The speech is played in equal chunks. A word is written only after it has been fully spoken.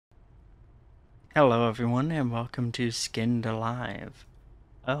Hello everyone and welcome to Skinned Alive.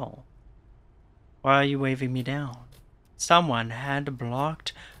 Oh, why are you waving me down? Someone had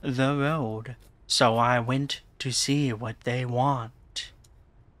blocked the road, so I went to see what they want.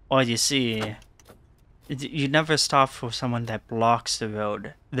 Well, you see, you never stop for someone that blocks the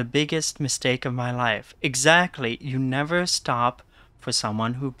road. The biggest mistake of my life. Exactly, you never stop for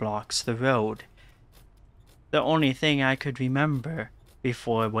someone who blocks the road. The only thing I could remember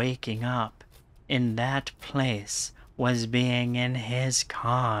before waking up in that place was being in his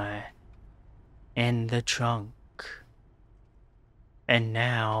car, in the trunk. And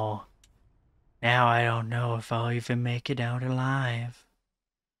now I don't know if I'll even make it out alive.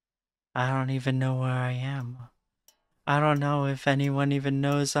 I don't even know where I am. I don't know if anyone even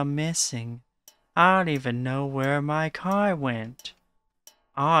knows I'm missing. I don't even know where my car went.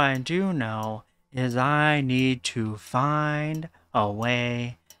 All I do know is I need to find a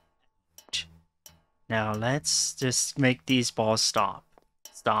way. Now let's just make these balls stop.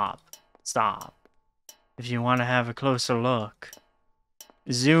 Stop. Stop. If you want to have a closer look,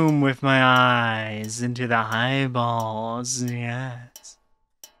 zoom with my eyes into the eyeballs. Yes.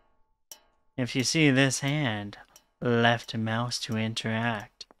 If you see this hand, left mouse to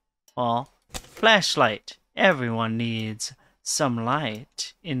interact. Well, flashlight. Everyone needs some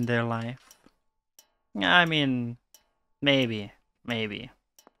light in their life. I mean, maybe.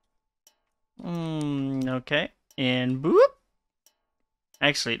 Okay. And boop.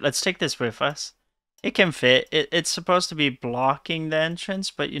 Actually, let's take this with us. It can fit. It's supposed to be blocking the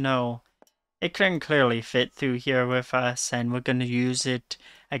entrance, but you know, it can clearly fit through here with us, and we're gonna use it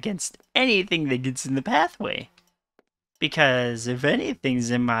against anything that gets in the pathway. Because if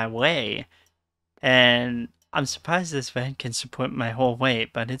anything's in my way, and I'm surprised this vent can support my whole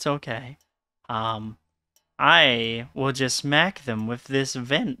weight, but it's okay. I will just smack them with this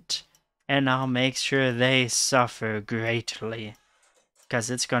vent, and I'll make sure they suffer greatly. Because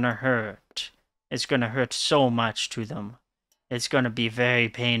it's gonna hurt. It's gonna hurt so much to them. It's gonna be very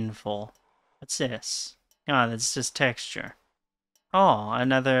painful. What's this? Oh, that's just texture. Oh,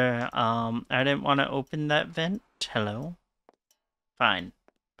 another, I didn't want to open that vent. Hello? Fine.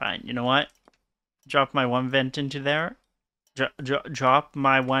 Fine. You know what? Drop my one vent into there. Drop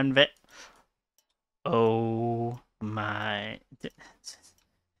my one vent. Oh my.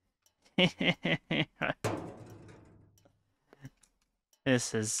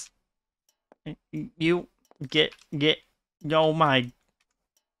 This is... You get, oh my.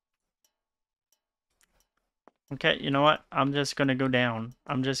 Okay, you know what? I'm just gonna go down.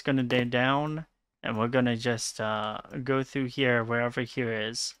 I'm just gonna go down, and we're gonna just go through here, wherever here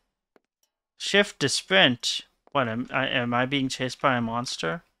is. Shift to sprint. What, am I being chased by a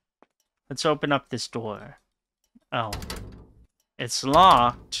monster? Let's open up this door. Oh. It's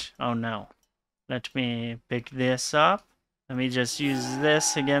locked. Oh no. Let me pick this up. Let me just use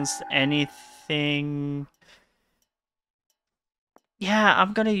this against anything. Yeah,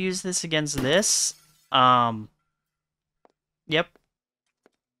 I'm gonna use this against this. Yep.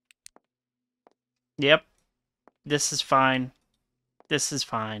 Yep. This is fine. This is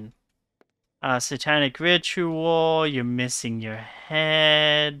fine. Satanic ritual. You're missing your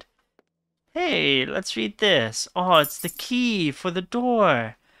head. Hey, let's read this. Oh, it's the key for the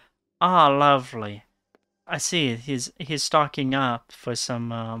door. Ah, lovely. I see. He's stocking up for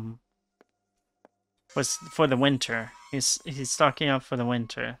some for the winter. He's stocking up for the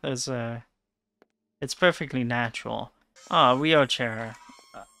winter. There's a. It's perfectly natural. Ah, wheelchair.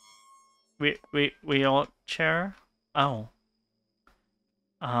 Wheelchair. Oh.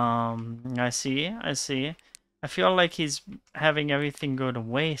 I see. I feel like he's having everything go to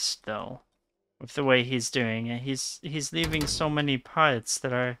waste though, with the way he's doing it. He's leaving so many parts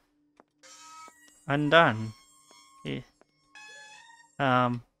that are undone. He,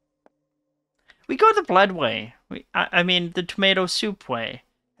 we go the blood way. I mean the tomato soup way.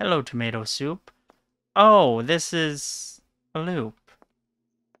 Hello, tomato soup. Oh, this is a loop.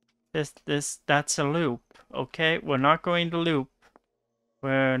 That's a loop. Okay, we're not going to loop.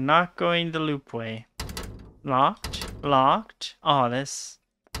 We're not going the loop way. Locked. Oh, this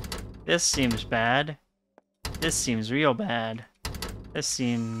seems bad. This seems real bad. This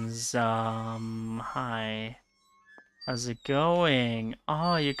seems, hi. How's it going?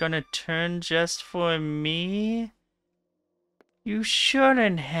 Oh, you're gonna turn just for me? You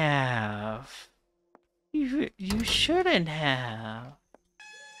shouldn't have. You shouldn't have.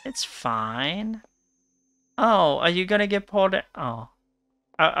 It's fine. Oh, are you gonna get pulled in? Oh.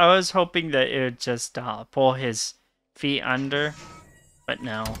 I was hoping that it would just, pull his feet under. But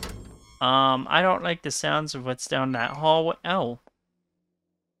no. I don't like the sounds of what's down that hallway. Oh.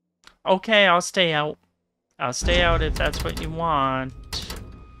 Okay, I'll stay out. I'll stay out if that's what you want.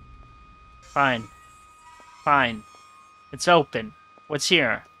 Fine. Fine. It's open. What's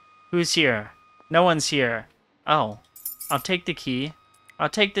here? Who's here? No one's here. Oh. I'll take the key. I'll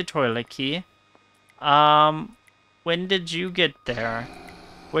take the toilet key. When did you get there?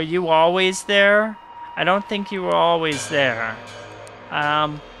 Were you always there? I don't think you were always there.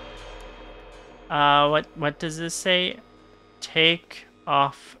 What does this say? Take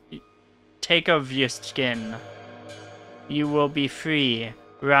off your skin. You will be free.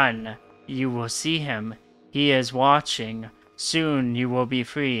 Run. You will see him. He is watching. Soon you will be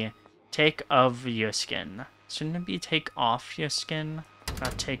free. Take of your skin. Shouldn't it be take off your skin?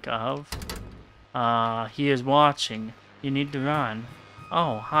 Not take of. He is watching. You need to run.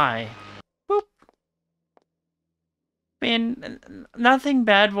 Oh, hi. Boop. Man, nothing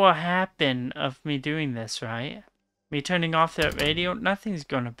bad will happen of me doing this, right? Me turning off that radio, nothing's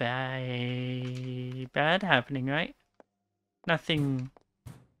gonna be bad happening, right? Nothing.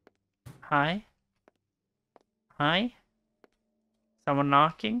 Hi? Hi? Someone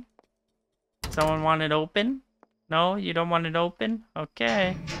knocking? Someone want it open? No, you don't want it open?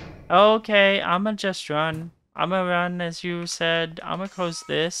 Okay. Okay, I'ma just run. I'ma run as you said. I'ma close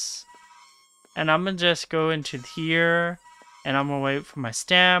this. And I'ma just go into here. And I'm gonna wait for my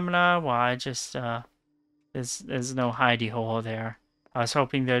stamina while I just, there's no hidey hole there. I was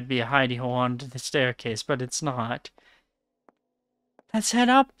hoping there'd be a hidey hole under the staircase, but it's not. Let's head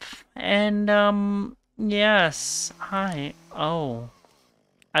up. And, yes. Hi. Oh.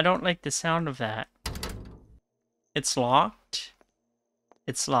 I don't like the sound of that. It's locked?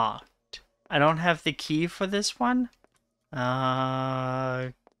 It's locked. I don't have the key for this one?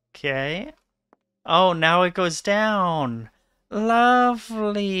 Okay. Oh, now it goes down.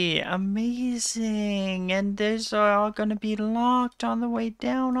 Lovely. Amazing. And these are all gonna be locked on the way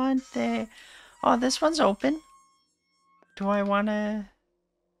down, aren't they? Oh, this one's open. Do I want to?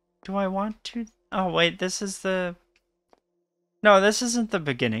 Oh, wait, this is the... No, this isn't the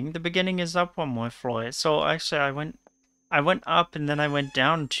beginning. The beginning is up one more floor. So actually, I went up and then I went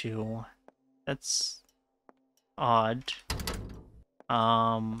down too. That's odd.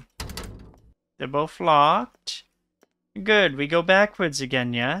 They're both locked. Good. We go backwards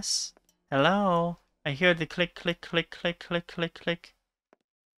again. Yes. Hello. I hear the click, click, click, click, click, click, click.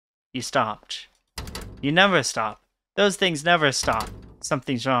 You stopped. You never stop. Those things never stop.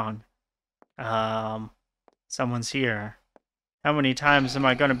 Something's wrong. Someone's here. How many times am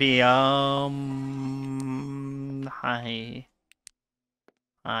I gonna be, hi.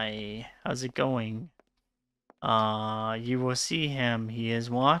 Hi. How's it going? You will see him. He is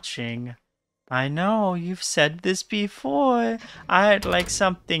watching. I know, you've said this before. I'd like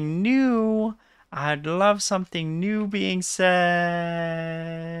something new. I'd love something new being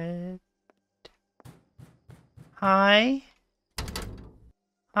said. Hi?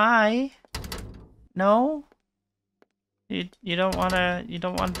 Hi? No? You don't wanna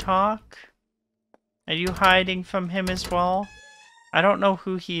talk? Are you hiding from him as well? I don't know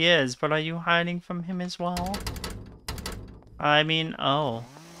who he is, but are you hiding from him as well? I mean, oh.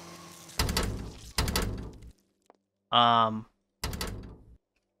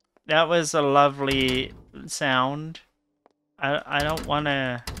 That was a lovely sound. I don't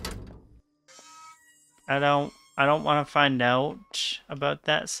wanna find out about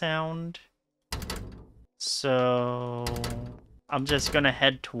that sound. So I'm just gonna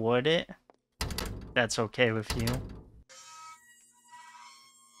head toward it. That's okay with you.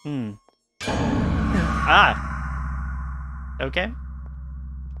 Ah. Okay.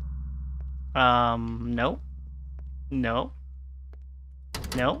 No. No.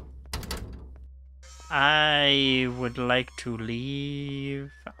 No. I would like to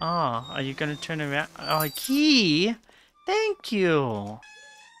leave. Ah, are you gonna turn around? Oh, a key? Thank you.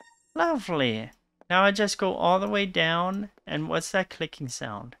 Lovely. Now I just go all the way down, and what's that clicking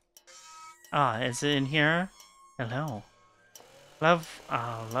sound? Ah, is it in here? Hello. Love,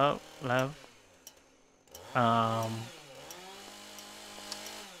 love.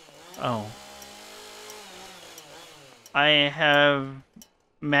 Oh. I have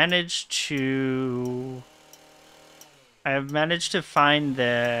managed to find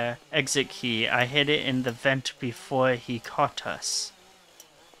the exit key. I hid it in the vent before he caught us.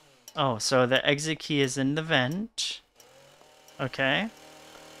 Oh, so the exit key is in the vent. Okay.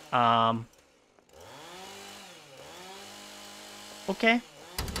 Okay.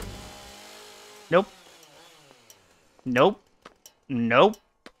 Nope. Nope. Nope.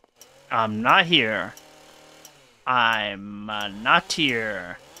 I'm not here. I'm not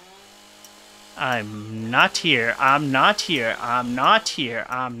here. I'm not here. I'm not here. I'm not here.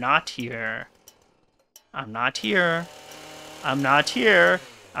 I'm not here. I'm not here. I'm not here.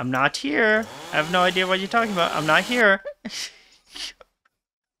 I'm not here. I have no idea what you're talking about. I'm not here.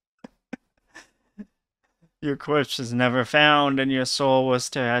 Your corpse was never found, and your soul will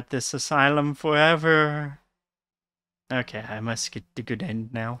stay at this asylum forever. Okay, I must get the good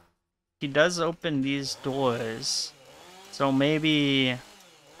end now. He does open these doors, so maybe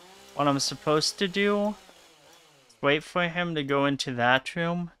what I'm supposed to do is wait for him to go into that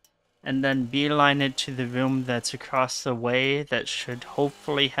room, and then beeline it to the room that's across the way that should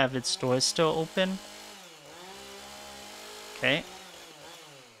hopefully have its doors still open. Okay.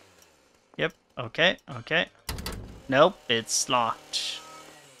 Yep, okay, okay. Nope, it's locked.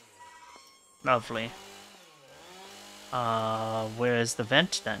 Lovely. Where is the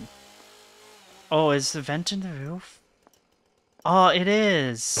vent then? Oh, is the vent in the roof? Oh, it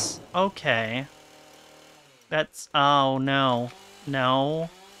is. Okay. That's... Oh, no. No.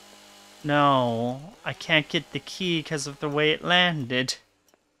 No. I can't get the key because of the way it landed.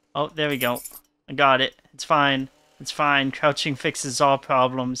 Oh, there we go. I got it. It's fine. It's fine. Crouching fixes all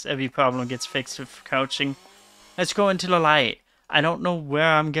problems. Every problem gets fixed with crouching. Let's go into the light. I don't know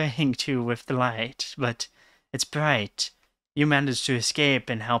where I'm going to with the light, but it's bright. You managed to escape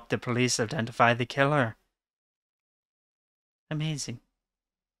and help the police identify the killer. Amazing.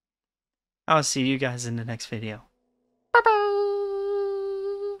 I'll see you guys in the next video. Bye-bye.